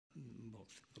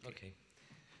Okay.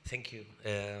 Thank you,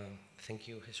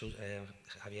 Jesus,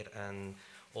 Javier, and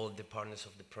all the partners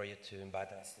of the project to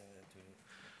invite us to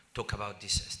talk about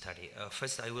this study.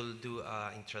 First, I will do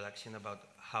an introduction about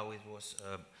how it was,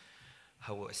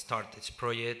 how we started this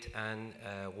project and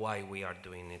why we are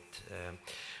doing it.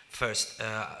 First,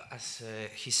 as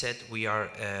he said, we are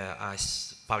a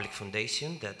public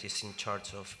foundation that is in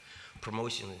charge of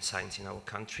promotion in science in our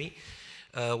country.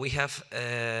 We have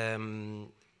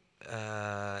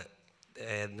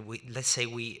let's say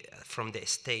from the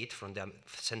state, from the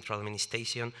central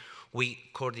administration, we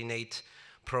coordinate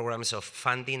programs of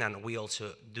funding, and we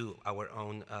also do our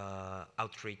own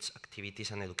outreach activities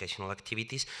and educational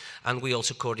activities, and we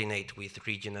also coordinate with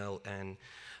regional and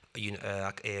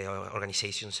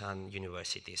organizations and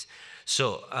universities.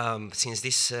 So since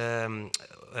this,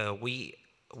 we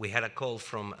had a call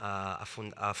from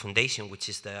a foundation, which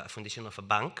is the foundation of a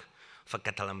bank, of a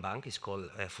Catalan bank. It's called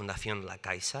Fundación La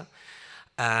Caixa.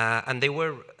 And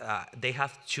they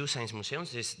have two science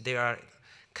museums. They are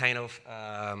kind of,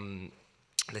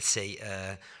 let's say,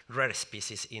 rare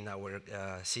species in our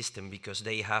system, because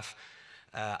they have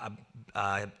a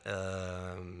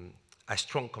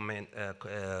strong comment,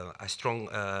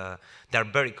 they're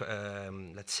very,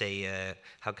 let's say,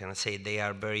 how can I say, they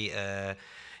are very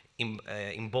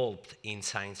involved in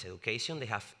science education. They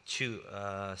have two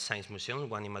science museums,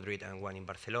 one in Madrid and one in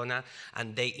Barcelona,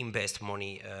 and they invest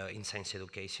money in science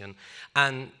education.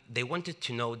 And they wanted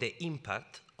to know the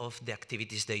impact of the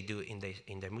activities they do in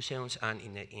their museums and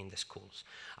in the schools.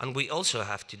 And we also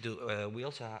have to do, we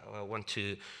also want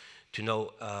to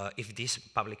know if this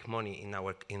public money,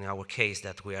 in our case,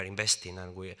 that we are investing,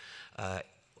 and we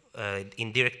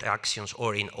in direct actions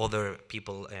or in other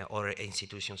people or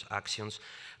institutions' actions,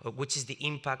 which is the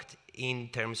impact in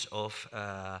terms of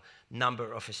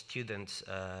number of students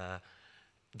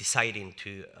deciding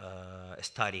to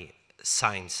study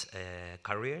science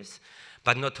careers,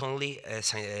 but not only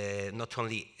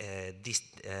this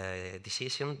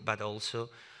decision, but also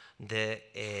the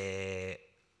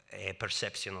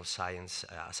perception of science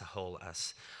as a whole,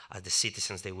 as the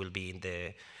citizens they will be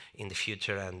in the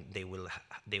future, and they will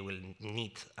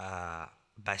need a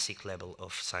basic level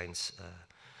of science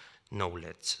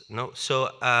knowledge. No, so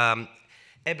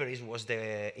Everest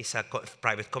is a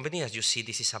private company. As you see,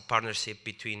 this is a partnership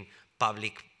between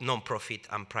public, non-profit,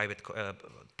 and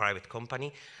private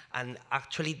company. And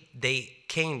actually, they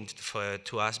came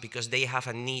to us because they have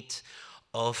a need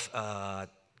of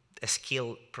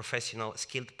skilled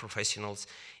professionals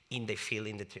in the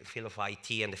field of IT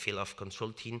and the field of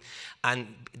consulting, and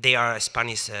they are a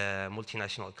Spanish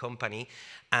multinational company,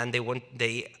 and they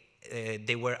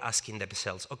were asking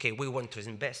themselves, okay, we want to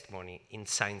invest money in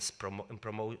science,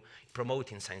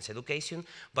 promoting science education,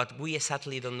 but we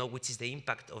exactly don't know which is the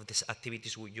impact of these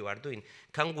activities you are doing.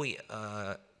 Can we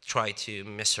try to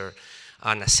measure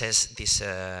and assess this,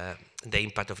 the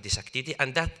impact of this activity?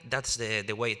 And that's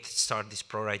the way it started this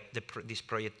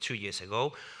project 2 years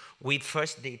ago. We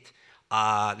first did,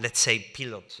 let's say,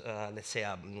 pilot, let's say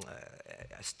a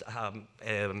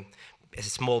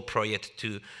small project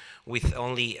with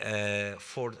only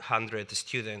 400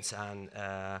 students and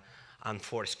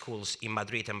 4 schools in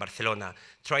Madrid and Barcelona,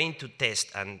 trying to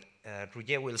test, and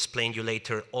Roger will explain you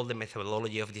later all the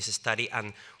methodology of this study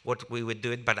and what we would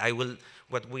do it, but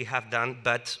what we have done,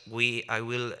 but I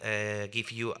will give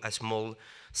you a small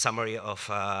summary of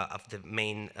the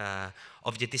main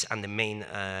objectives and the main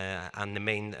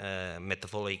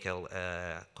methodological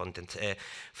content.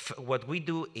 What we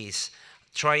do is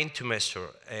trying to measure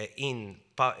in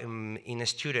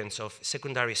students of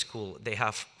secondary school. They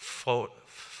have 14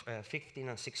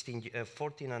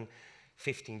 and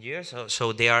 15 years,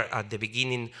 so they are at the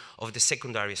beginning of the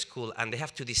secondary school, and they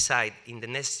have to decide in the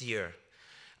next year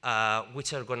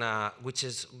which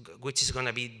is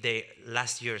gonna be the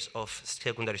last years of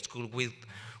secondary school,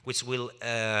 which will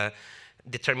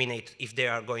determine if they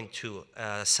are going to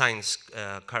science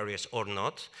careers or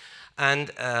not.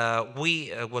 And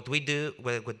what we did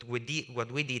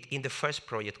in the first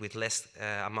project with less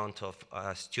amount of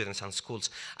students and schools,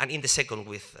 and in the second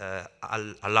with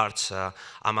a large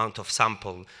amount of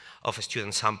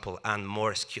student sample and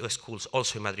more schools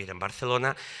also in Madrid and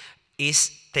Barcelona,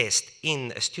 is test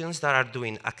in students that are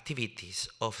doing activities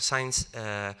of science,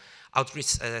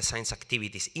 outreach science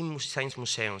activities in science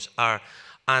museums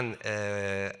and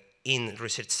in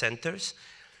research centers.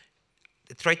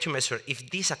 Try to measure if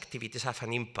these activities have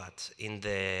an impact in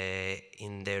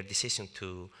their decision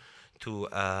to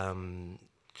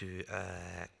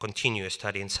continue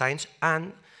studying science,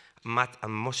 and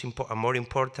more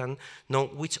important, know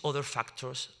which other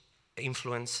factors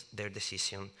influence their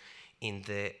decision in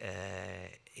the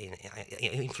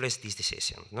influence this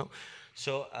decision. No,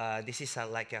 so this is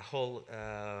like a whole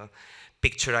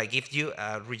picture I give you.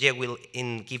 Roger will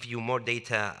give you more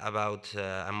data about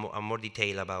more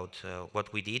detail about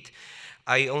what we did.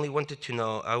 I only wanted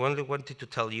to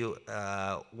tell you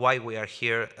why we are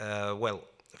here. Well,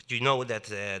 you know that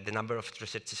the number of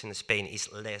researchers in Spain is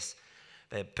less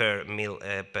per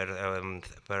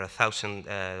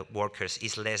 1,000 workers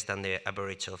is less than the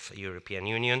average of European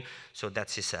Union. So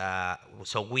that is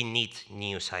so we need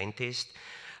new scientists.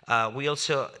 We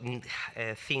also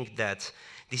think that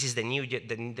this is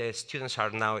the students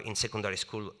are now in secondary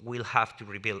school. We'll have to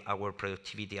rebuild our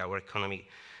productivity, our economic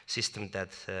system that,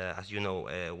 as you know,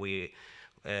 we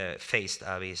faced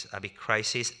a big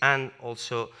crisis. And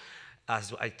also,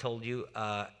 as I told you,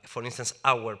 for instance,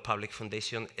 our public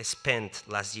foundation spent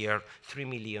last year 3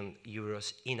 million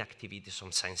euros in activities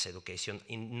on science education,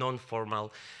 in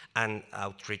non-formal and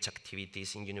outreach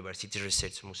activities in university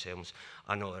research museums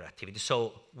and other activities.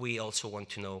 So we also want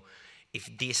to know if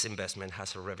this investment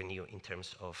has a revenue in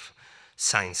terms of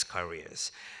science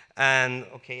careers. And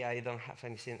okay, I don't have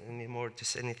anything more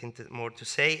to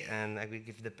say, and I will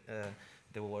give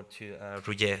the word to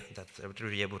Roger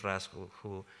Borras,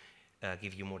 who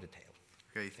give you more detail.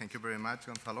 Okay, thank you very much,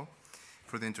 Gonzalo,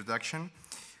 for the introduction.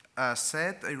 As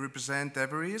said, I represent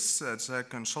Everest. It's a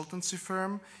consultancy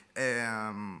firm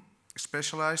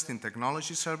specialized in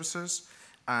technology services,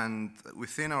 and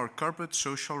within our corporate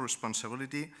social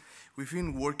responsibility, we've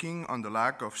been working on the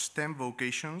lack of STEM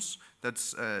vocations.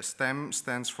 That's STEM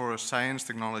stands for Science,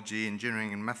 Technology,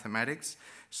 Engineering, and Mathematics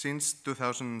since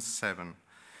 2007.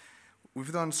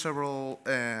 We've done several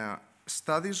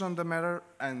studies on the matter,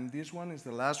 and this one is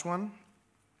the last one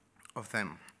of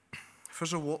them.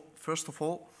 First of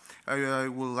all, I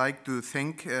would like to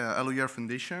thank LOER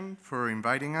Foundation for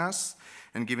inviting us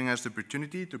and giving us the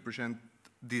opportunity to present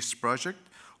this project.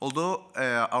 Although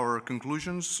our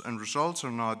conclusions and results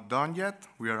are not done yet,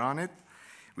 we are on it.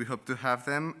 We hope to have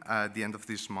them at the end of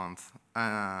this month.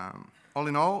 All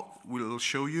in all, we'll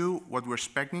show you what we're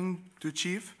expecting to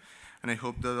achieve, and I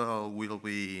hope that will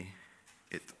be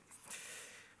it.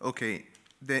 Okay,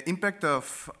 the impact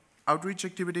of outreach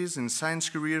activities in science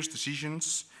careers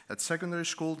decisions at secondary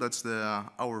school, that's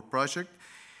our project.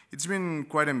 It's been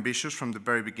quite ambitious from the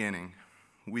very beginning.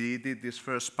 We did this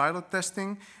first pilot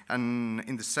testing, and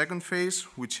in the second phase,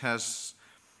 which has,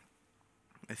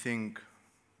 I think,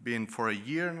 been for a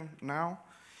year now,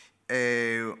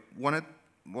 aimed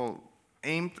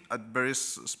at very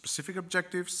specific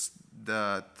objectives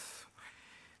that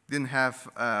didn't have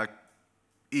an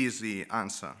easy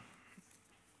answer.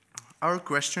 Our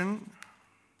question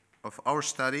of our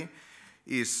study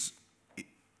is,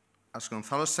 as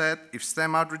Gonzalo said, if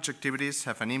STEM outreach activities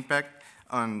have an impact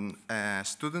on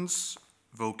students'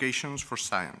 vocations for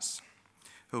science.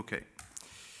 Okay.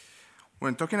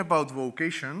 When talking about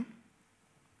vocation,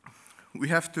 we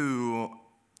have to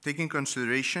take in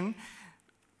consideration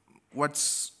what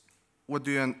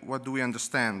do we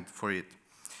understand for it.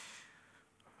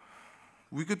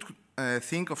 We could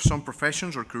think of some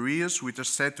professions or careers which are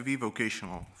said to be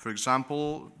vocational. For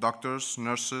example, doctors,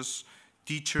 nurses,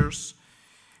 teachers.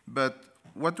 But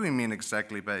what do we mean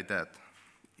exactly by that?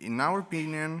 In our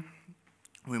opinion,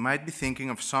 we might be thinking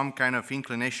of some kind of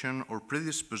inclination or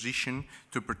predisposition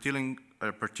to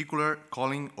a particular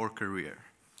calling or career.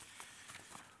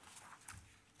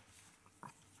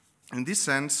 In this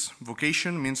sense,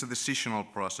 vocation means a decisional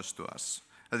process to us,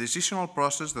 a decisional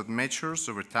process that matures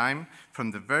over time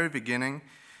from the very beginning,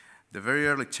 the very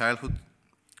early childhood,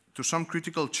 to some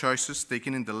critical choices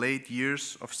taken in the late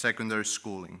years of secondary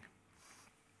schooling.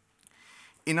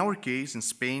 In our case, in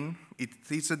Spain, it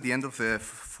is at the end of the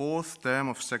fourth term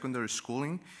of secondary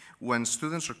schooling when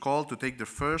students are called to take their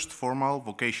first formal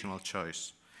vocational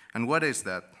choice. And what is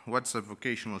that? What's a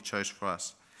vocational choice for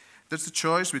us? That's the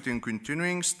choice between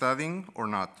continuing studying or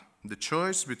not, the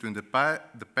choice between the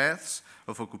paths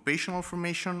of occupational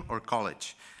formation or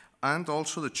college, and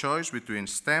also the choice between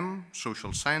STEM,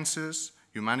 social sciences,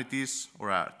 humanities, or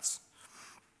arts.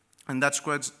 And that's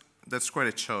quite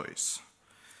a choice.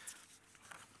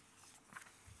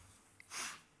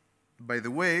 By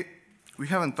the way, we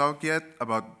haven't talked yet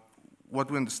about what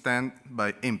we understand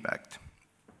by impact.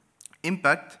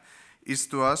 Impact is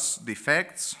to us the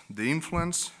effects, the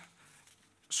influence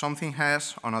something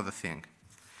has on other thing.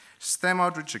 STEM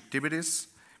outreach activities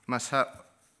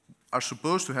are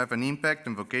supposed to have an impact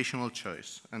on vocational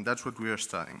choice, and that's what we are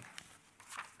studying.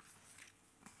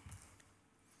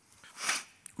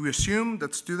 We assume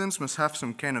that students must have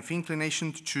some kind of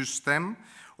inclination to choose STEM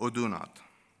or do not.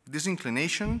 This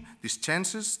inclination, these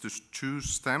chances to choose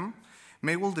STEM,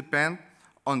 may well depend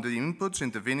on the inputs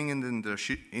intervening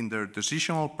in their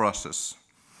decisional process.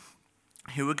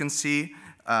 Here we can see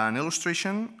an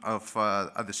illustration of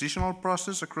a decisional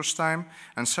process across time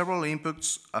and several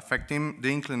inputs affecting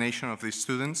the inclination of these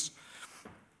students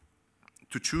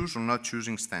to choose or not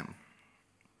choosing STEM.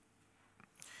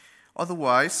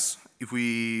 Otherwise, if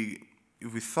we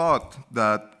thought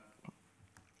that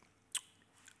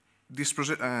this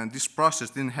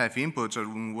process didn't have inputs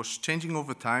and was changing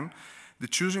over time, the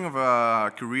choosing of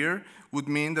a career would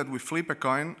mean that we flip a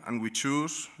coin and we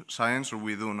choose science or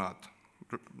we do not,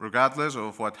 regardless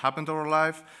of what happened to our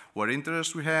life, what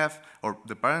interests we have, or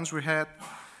the parents we had.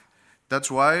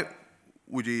 That's why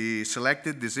we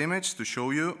selected this image to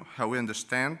show you how we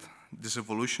understand this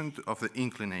evolution of the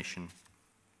inclination.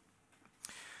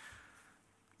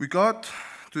 We got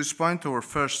to this point to our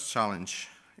first challenge,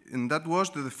 and that was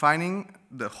defining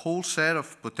the whole set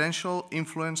of potential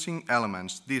influencing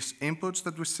elements, these inputs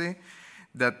that we see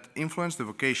that influence the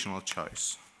vocational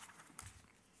choice.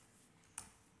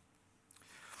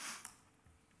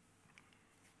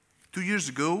 Two years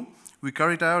ago, we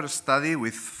carried out a study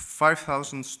with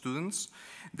 5,000 students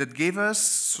that gave us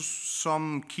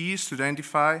some keys to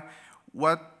identify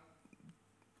what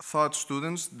thought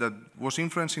students that was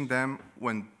influencing them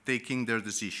when taking their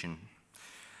decision.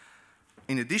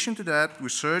 In addition to that, we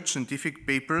searched scientific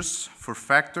papers for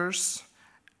factors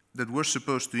that were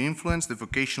supposed to influence the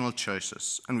vocational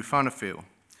choices, and we found a few.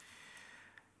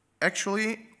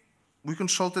 Actually, we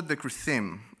consulted the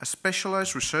CRITHIM, a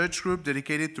specialized research group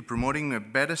dedicated to promoting a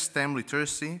better STEM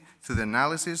literacy through the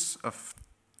analysis of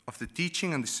the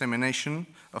teaching and dissemination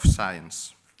of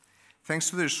science. Thanks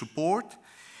to their support,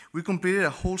 we completed a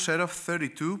whole set of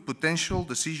 32 potential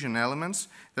decision elements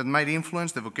that might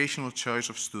influence the vocational choice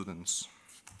of students.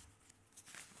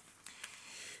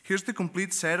 Here's the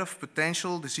complete set of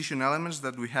potential decision elements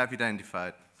that we have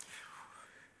identified.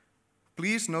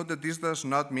 Please note that this does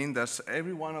not mean that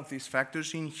every one of these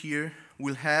factors in here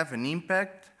will have an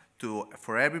impact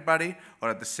for everybody or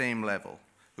at the same level,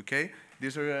 okay?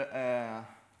 These are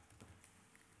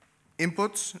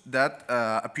inputs that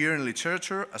appear in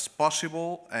literature as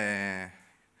possible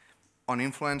on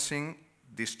influencing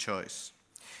this choice.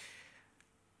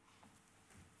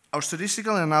 Our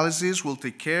statistical analysis will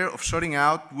take care of sorting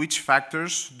out which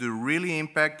factors do really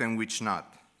impact and which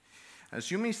not. As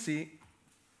you may see,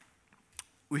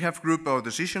 we have grouped our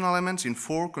decision elements in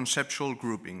 4 conceptual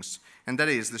groupings, and that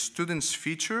is the student's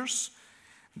features,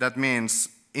 that means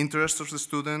interest of the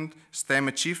student, STEM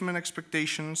achievement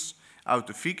expectations,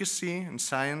 out-efficacy and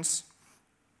science.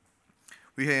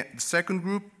 The second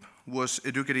group was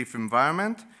educative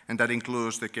environment, and that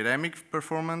includes the academic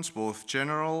performance, both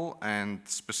general and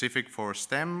specific for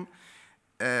STEM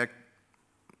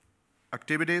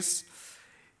activities.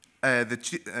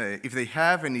 If they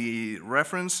have any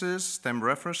references, STEM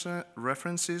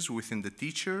references within the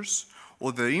teachers,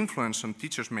 or the influence some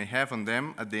teachers may have on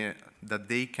them that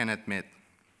they can admit.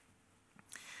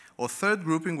 Our third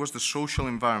grouping was the social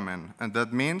environment, and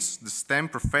that means the STEM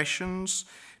professions'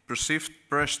 perceived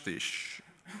prestige,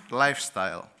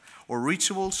 lifestyle, or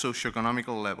reachable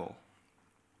socioeconomical level.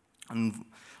 And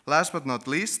last but not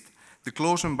least, the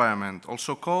close environment,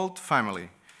 also called family.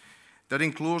 That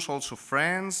includes also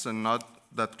friends and not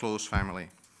that close family.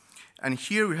 And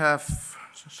here we have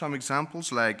some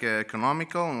examples like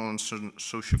economical and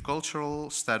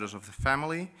sociocultural status of the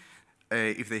family,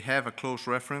 if they have a close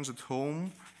reference at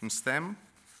home in STEM.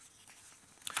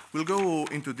 We'll go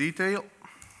into detail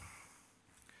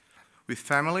with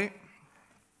family.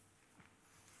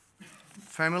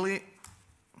 Family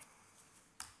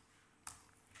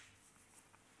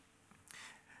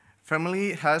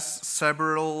has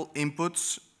several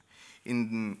inputs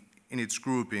in its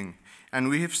grouping, and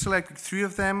we have selected 3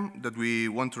 of them that we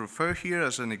want to refer here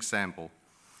as an example.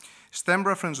 STEM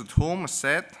reference at home, as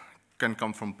said, can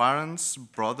come from parents,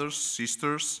 brothers,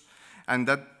 sisters, and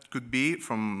that could be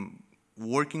from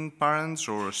working parents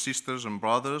or sisters and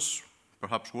brothers,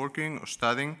 perhaps working or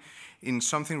studying in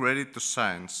something related to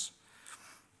science.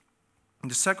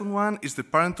 The second one is the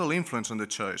parental influence on the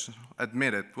choice.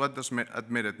 Admitted. What does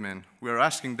admitted mean? We are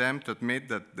asking them to admit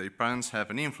that their parents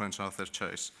have an influence on their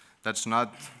choice. That's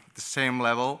not the same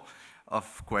level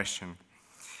of question.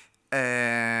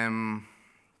 And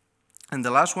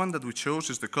the last one that we chose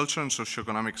is the cultural and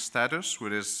socioeconomic status,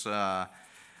 which is a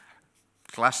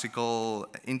classical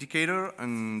indicator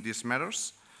in these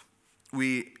matters.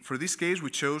 For this case, we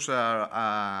chose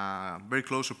a very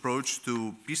close approach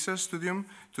to PISA studium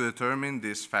to determine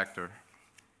this factor.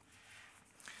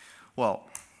 Well,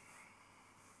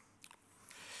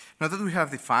 now that we have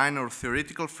defined our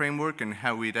theoretical framework and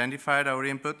how we identified our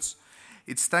inputs,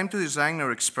 It's time to design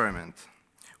our experiment.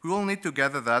 We will need to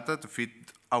gather data to fit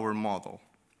our model.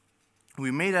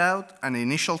 We made out an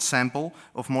initial sample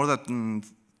of more than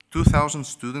 2,000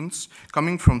 students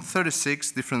coming from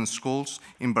 36 different schools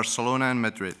in Barcelona and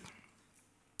Madrid.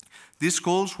 These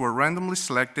schools were randomly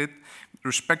selected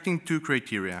respecting two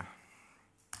criteria.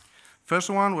 First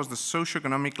one was the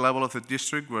socioeconomic level of the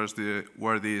district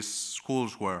where these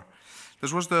schools were.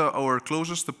 This was our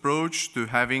closest approach to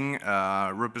having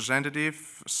a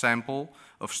representative sample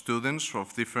of students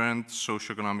of different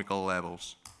socioeconomical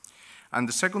levels. And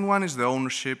the second one is the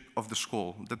ownership of the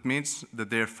school. That means that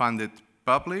they are funded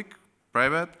public,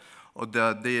 private, or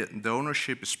that the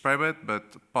ownership is private but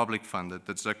public funded.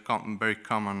 That's a very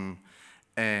common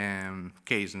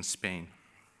case in Spain.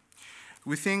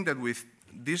 We think that with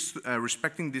this,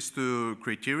 respecting these two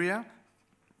criteria,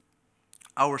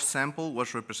 our sample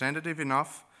was representative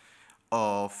enough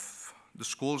of the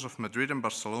schools of Madrid and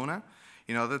Barcelona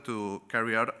in order to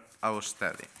carry out our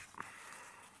study.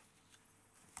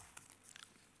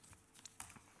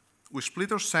 We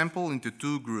split our sample into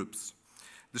two groups.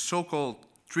 The so-called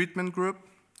treatment group,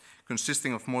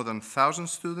 consisting of more than 1,000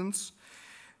 students,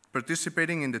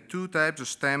 participating in the two types of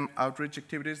STEM outreach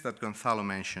activities that Gonzalo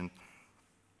mentioned.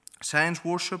 Science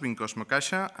workshop in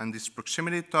Cosmocaixa and these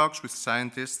proximity talks with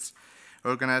scientists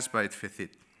organized by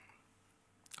FECIT.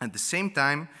 At the same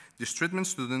time, these treatment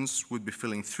students would be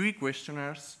filling 3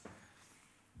 questionnaires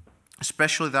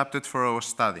specially adapted for our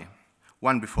study.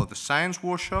 One before the science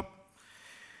workshop,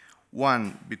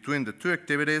 one between the two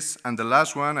activities, and the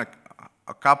last one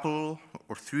a couple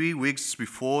or 3 weeks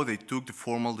before they took the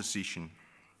formal decision.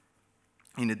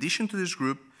 In addition to this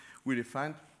group, we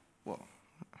defined, well,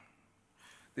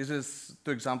 this is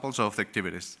 2 examples of the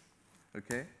activities,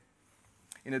 okay?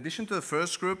 In addition to the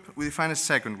first group, we defined a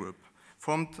second group,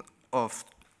 formed of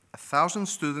 1,000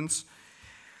 students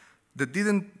that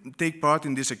didn't take part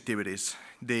in these activities.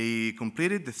 They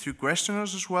completed the 3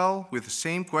 questionnaires as well, with the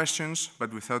same questions,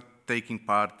 but without taking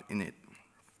part in it.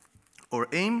 Our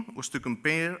aim was to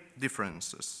compare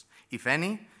differences, if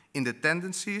any, in the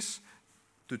tendencies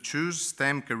to choose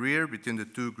STEM career between the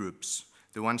 2 groups,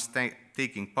 the ones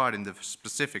taking part in the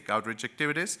specific outreach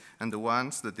activities and the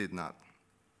ones that did not.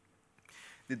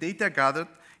 The data gathered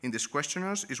in these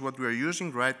questionnaires is what we are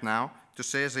using right now to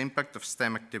assess the impact of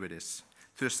STEM activities.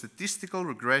 Through statistical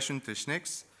regression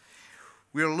techniques,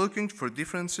 we are looking for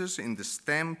differences in the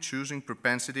STEM choosing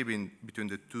propensity between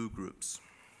the 2 groups.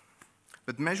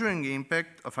 But measuring the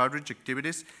impact of outreach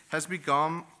activities has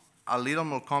become a little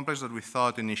more complex than we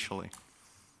thought initially.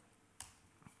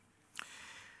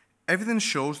 Evidence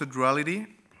shows that reality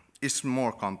is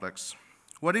more complex.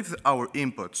 What if our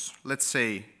inputs, let's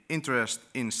say interest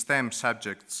in STEM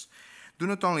subjects, do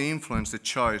not only influence the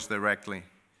choice directly?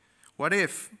 What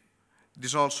if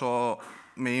this also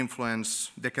may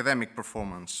influence the academic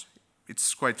performance?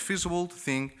 It's quite feasible to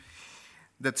think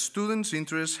that students'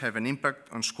 interests have an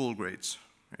impact on school grades.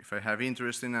 If I have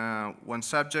interest in one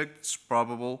subject, it's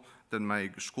probable that my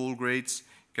school grades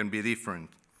can be different.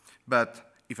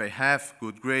 But if I have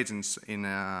good grades in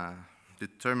a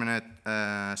determinate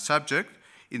subject,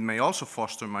 it may also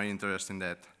foster my interest in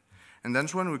that. And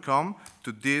that's when we come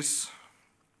to this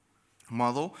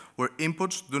model where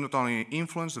inputs do not only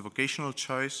influence the vocational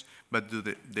choice, but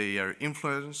they are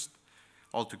influenced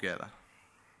altogether.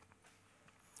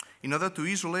 In order to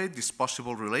isolate these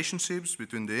possible relationships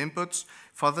between the inputs,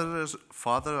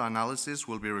 further analysis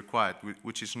will be required,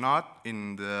 which is not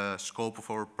in the scope of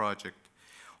our project.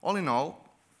 All in all,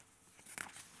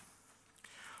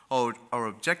 our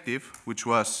objective, which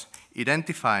was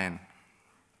identifying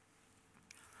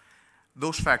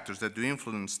those factors that do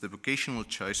influence the vocational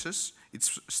choices,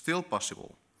 it's still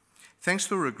possible. Thanks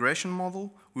to a regression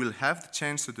model, we'll have the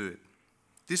chance to do it.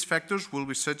 These factors will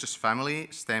be such as family,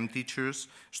 STEM teachers,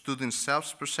 students'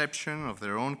 self-perception of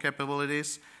their own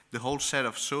capabilities, the whole set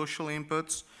of social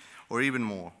inputs, or even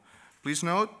more. Please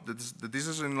note that this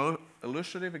is an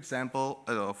illustrative example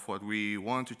of what we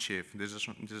want to achieve. This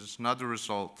is not the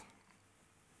result.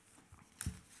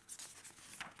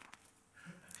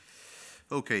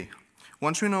 Okay,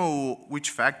 once we know which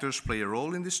factors play a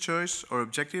role in this choice, our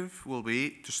objective will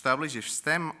be to establish if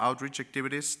STEM outreach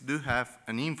activities do have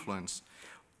an influence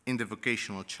in the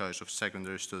vocational choice of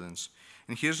secondary students.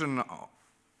 And here's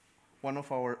one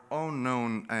of our own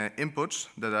known inputs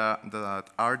that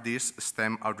are these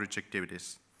STEM outreach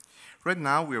activities. Right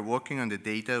now, we are working on the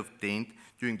data obtained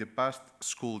during the past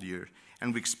school year,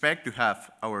 and we expect to have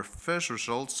our first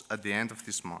results at the end of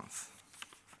this month.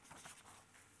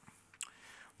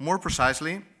 More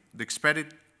precisely, the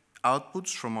expected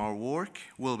outputs from our work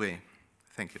will be,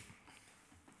 thank you.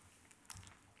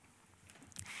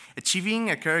 Achieving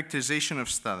a characterization of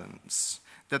students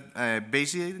that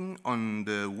based on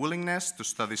the willingness to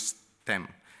study STEM.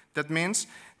 That means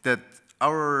that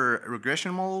our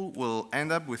regression model will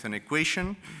end up with an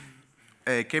equation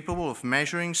capable of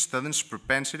measuring students'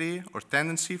 propensity or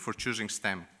tendency for choosing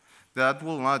STEM. That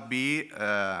will not be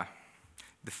the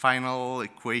final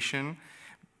equation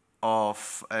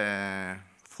of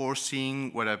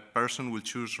foreseeing what a person will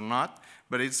choose or not,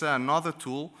 but it's another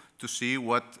tool to see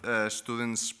what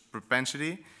students'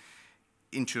 propensity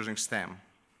in choosing STEM,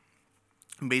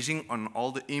 basing on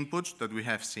all the inputs that we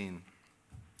have seen.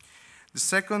 The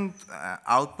second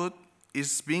output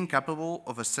is being capable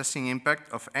of assessing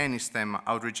impact of any STEM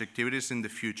outreach activities in the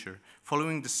future,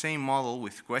 following the same model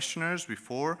with questionnaires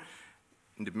before,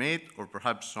 in the mid, or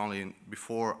perhaps only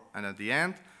before and at the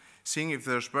end, seeing if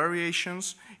there's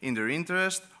variations in their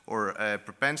interest or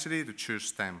propensity to choose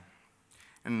STEM.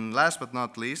 And last but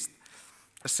not least,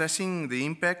 assessing the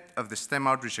impact of the STEM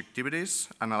outreach activities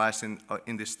analyzed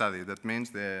in this study. That means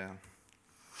the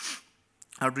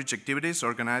outreach activities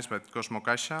organized by Cosmo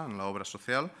Caixa and La Obra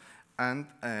Social and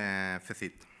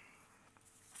FECIT.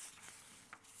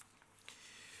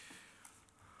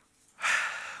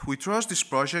 We trust this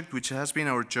project, which has been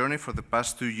our journey for the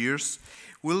past 2 years,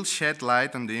 will shed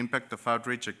light on the impact of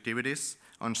outreach activities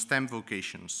on STEM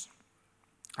vocations,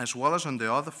 as well as on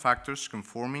the other factors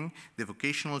conforming the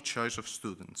vocational choice of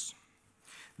students.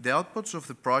 The outputs of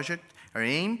the project are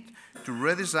aimed to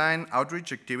redesign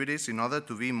outreach activities in order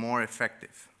to be more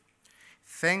effective.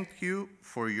 Thank you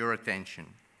for your attention.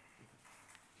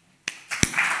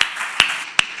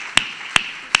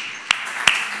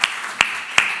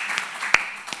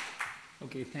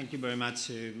 Okay, thank you very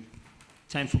much.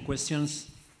 Time for questions.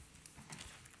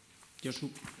 Josu.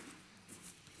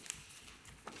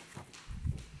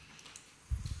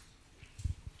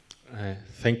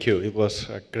 Thank you. It was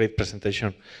a great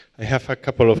presentation. I have a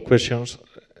couple of questions.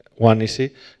 One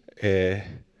easy.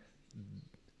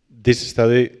 This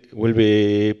study will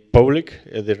be public,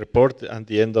 the report at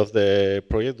the end of the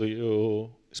project. Do you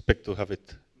expect to have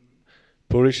it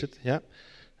published? Yeah?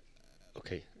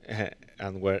 Okay.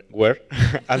 And where?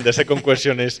 And the second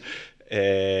question is,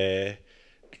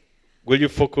 will you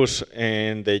focus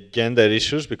on the gender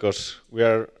issues? Because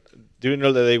during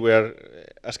all the day we are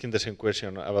asking the same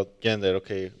question about gender.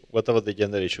 Okay, what about the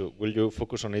gender issue? Will you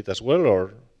focus on it as well,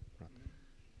 or?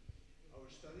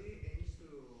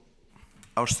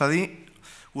 Our study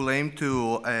will aim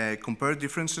to compare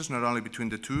differences not only between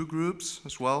the two groups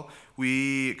as well.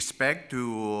 We expect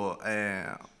to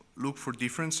look for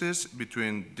differences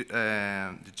between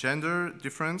the gender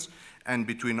difference and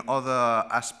between other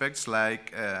aspects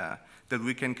like that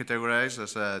we can categorize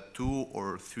as 2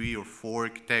 or 3 or 4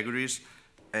 categories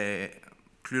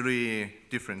clearly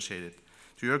differentiated.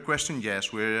 To your question,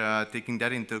 yes, we're taking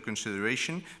that into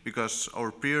consideration because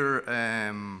our peer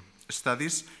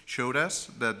studies showed us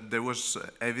that there was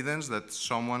evidence that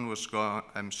something was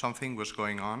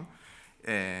going on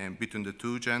between the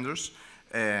two genders.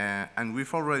 And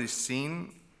we've already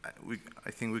seen,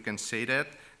 I think we can say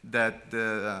that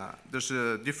there's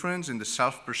a difference in the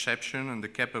self-perception and the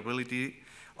capability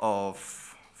of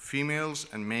females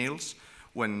and males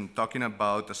when talking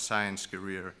about a science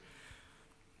career.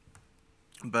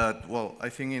 But, well, I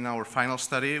think in our final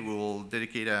study, we will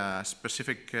dedicate a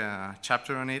specific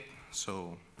chapter on it,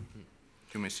 so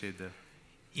you may say that.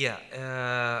 Yeah,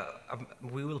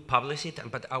 we will publish it,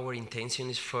 but our intention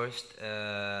is first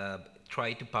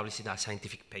try to publish a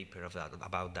scientific paper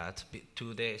about that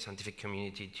to the scientific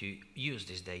community to use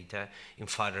this data in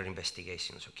further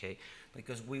investigations, okay?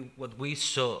 Because what we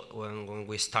saw when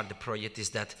we start the project is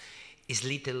that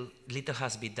little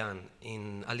has been done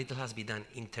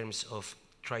in terms of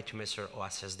try to measure or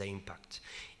assess the impact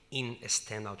in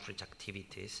STEM outreach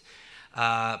activities.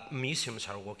 Museums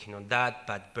are working on that,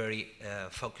 but very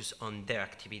focused on their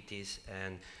activities,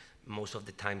 and most of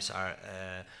the times are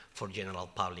for general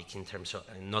public in terms of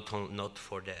not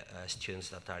for the students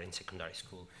that are in secondary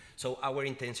school. So our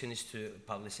intention is to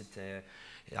publish it,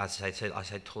 as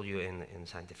I told you, in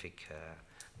scientific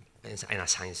in a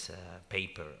science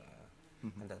paper,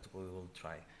 and that we will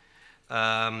try.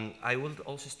 I will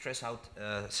also stress out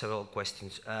several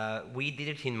questions. We did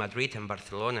it in Madrid and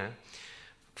Barcelona.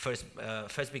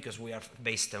 First because we are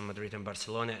based in Madrid and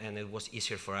Barcelona, and it was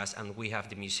easier for us, and we have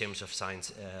the museums of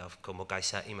science of Cosmo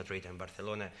Caixa in Madrid and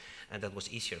Barcelona, and that was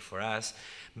easier for us.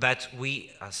 But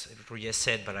we, as Roger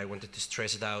said, but I wanted to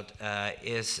stress it out,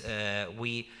 is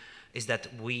that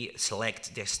we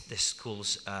select the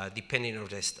schools depending on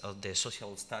the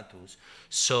social status.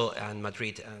 So, and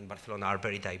Madrid and Barcelona are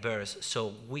very diverse,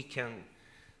 so we can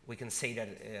say that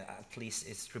at least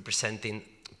it's representing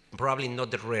probably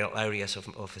not the rural areas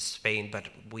of Spain, but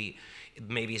we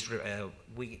maybe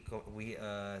we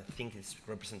think it's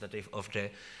representative of the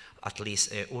at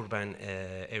least urban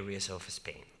areas of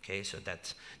Spain. Okay, so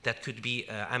that could be.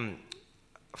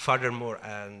 Furthermore,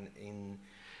 in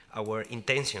our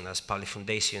intention as Public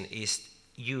Foundation is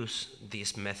use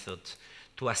this method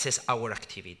to assess our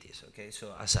activities. Okay,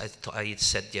 so as I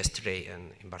said yesterday,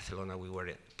 and in Barcelona we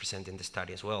were presenting the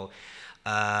study as well.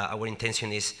 Our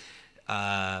intention is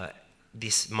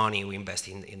this money we invest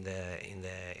in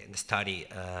the study,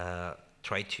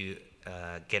 try to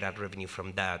get a revenue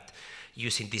from that,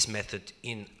 using this method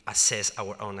in assess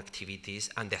our own activities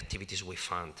and the activities we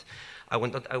fund. I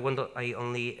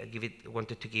only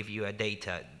wanted to give you a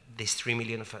data. This 3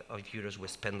 million of euros we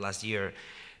spent last year.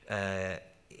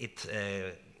 It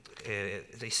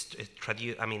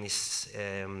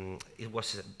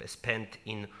was spent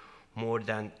in more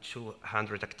than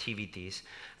 200 activities,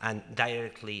 and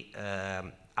directly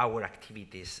our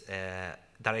activities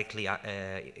directly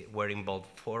were involved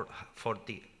for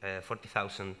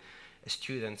 40,000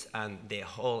 students, and the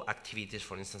whole activities,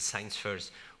 for instance, science fairs,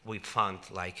 we fund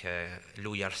like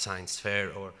Luyar Science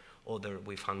Fair or other.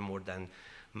 We fund more than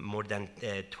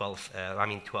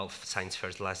 12 science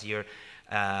fairs last year.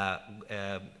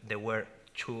 There were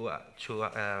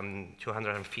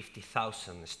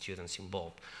 250,000 students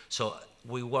involved. So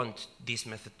we want this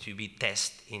method to be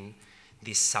tested in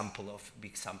this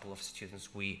big sample of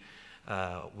students we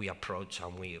approach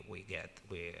and we get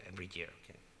every year.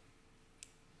 Okay.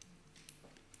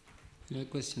 A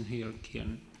question here,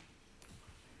 Kian.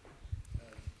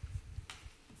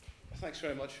 Thanks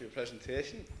very much for your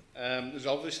presentation. There's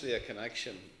obviously a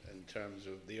connection in terms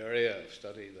of the area of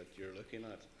study that you're looking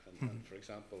at, and for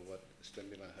example, what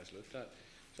Stimula has looked at.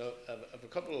 So I have a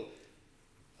couple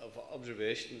of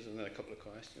observations and then a couple of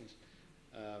questions.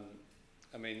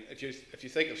 I mean, if you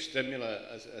think of Stimula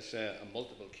as a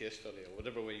multiple case study, or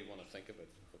whatever way you want to think of it,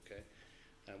 okay,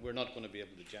 we're not going to be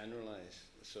able to generalize,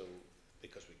 so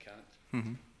because we can't.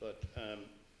 Mm-hmm. But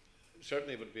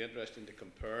certainly it would be interesting to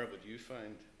compare what you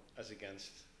find as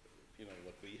against,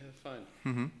 what we have found.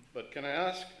 Mm-hmm. But can I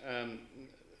ask,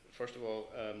 first of all,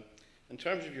 in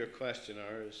terms of your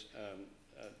questionnaires,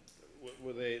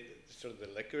 were they sort of the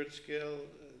Likert scale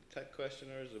type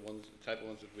questionnaires, the type of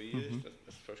ones that we used? That's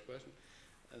the first question.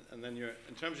 And then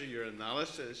in terms of your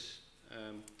analysis,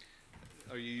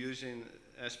 are you using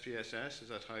SPSS? Is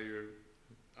that how you're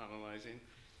analysing?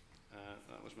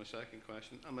 That was my second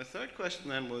question. And my third question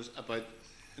then was about,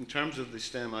 in terms of the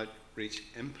STEM outreach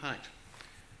impact,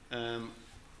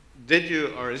 did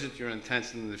you, or is it your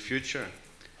intention in the future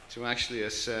to actually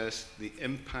assess the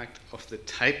impact of the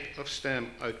type of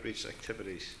STEM outreach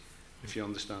activities, if you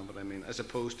understand what I mean, as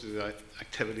opposed to the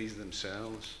activities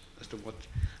themselves, as to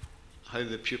how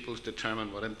the pupils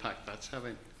determine what impact that's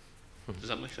having? Does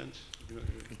that make sense?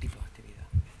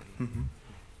 Mm-hmm.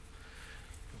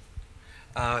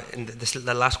 And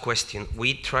the last question,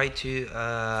 we try to,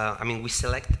 we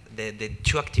select the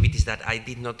two activities that I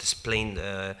did not explain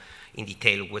in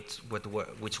detail, which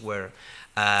were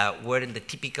the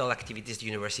typical activities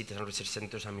universities and research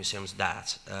centers and museums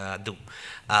do.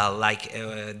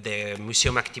 The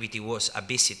museum activity was a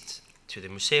visit to the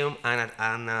museum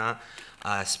and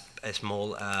a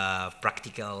small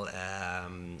practical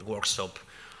workshop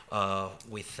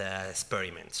with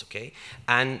experiments, okay?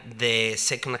 And the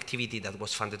second activity that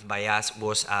was funded by us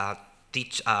was a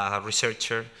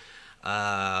researcher,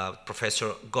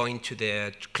 professor going to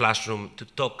the classroom to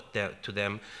talk to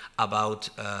them about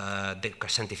their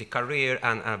scientific career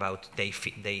and about their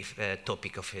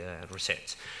topic of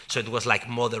research. So it was like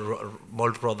model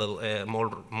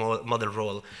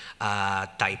role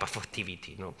type of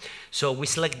activity. So we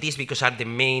select these because are the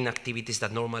main activities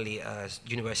that normally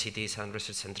universities and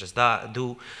research centers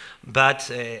do. But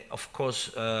of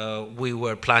course, we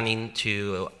were planning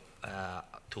to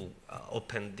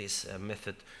open this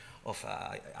method of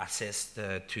assess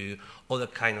to other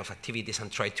kind of activities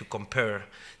and try to compare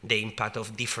the impact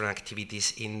of different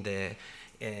activities using the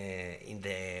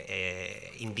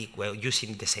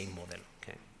same model.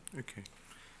 Okay. Okay.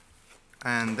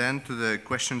 And then to the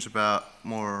questions about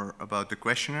the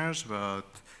questionnaires, about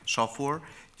software.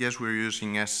 Yes, we're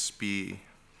using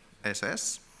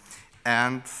SPSS,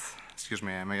 and excuse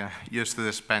me, I'm used to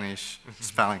the Spanish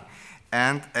spelling.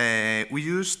 And we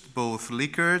used both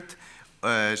Likert,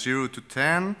 0 to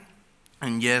 10,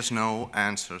 and yes/no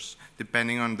answers,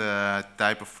 depending on the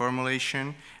type of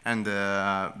formulation and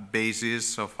the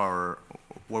basis of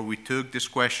where we took this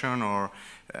question or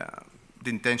the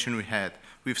intention we had.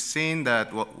 We've seen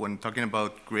that when talking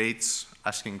about grades,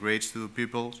 asking grades to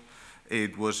people,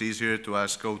 it was easier to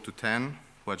ask 0 to 10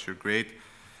 what's your grade?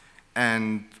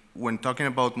 And when talking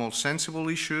about more sensible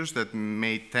issues that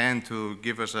may tend to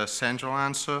give us a central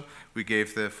answer, we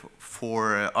gave the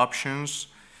 4 options,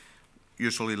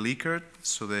 usually Likert,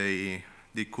 so they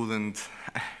couldn't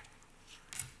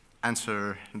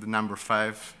answer the number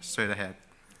 5 straight ahead.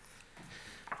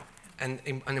 And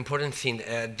an important thing,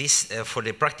 for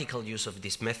the practical use of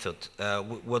this method,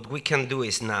 what we can do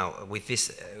is now, with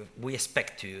this, we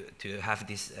expect to have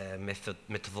this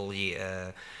methodology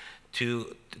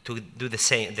to do the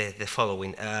same, the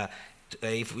following.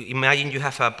 If we imagine you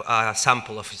have a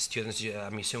sample of students a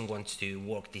museum wants to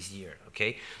work this year,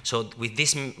 okay? So with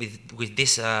this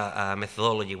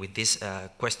methodology, with this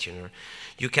questionnaire,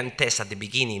 you can test at the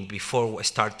beginning, before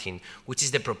starting, which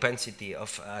is the propensity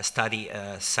of study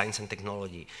science and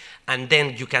technology, and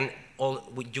then you can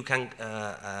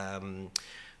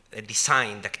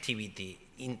design the activity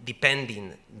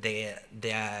depending the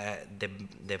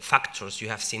factors you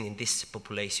have seen in this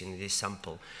population, in this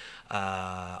sample.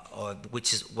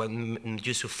 Which is when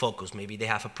used to focus. Maybe they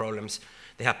have problems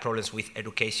with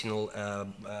educational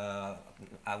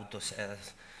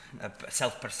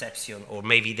self-perception, or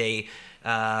maybe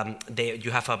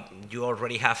you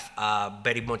already have a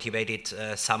very motivated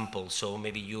sample. So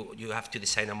maybe you have to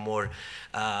design a more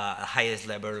higher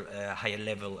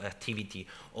level activity,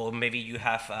 or maybe you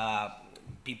have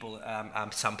people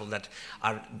sample that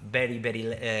are very,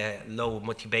 very low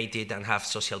motivated and have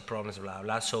social problems, blah,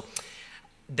 blah. So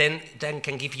then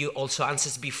can give you also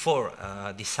answers before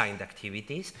designed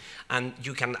activities, and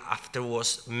you can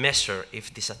afterwards measure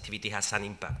if this activity has an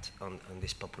impact on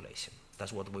this population.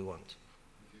 That's what we want.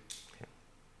 Okay.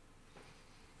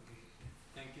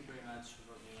 Thank you very much,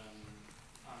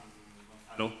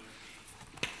 Gonzalo.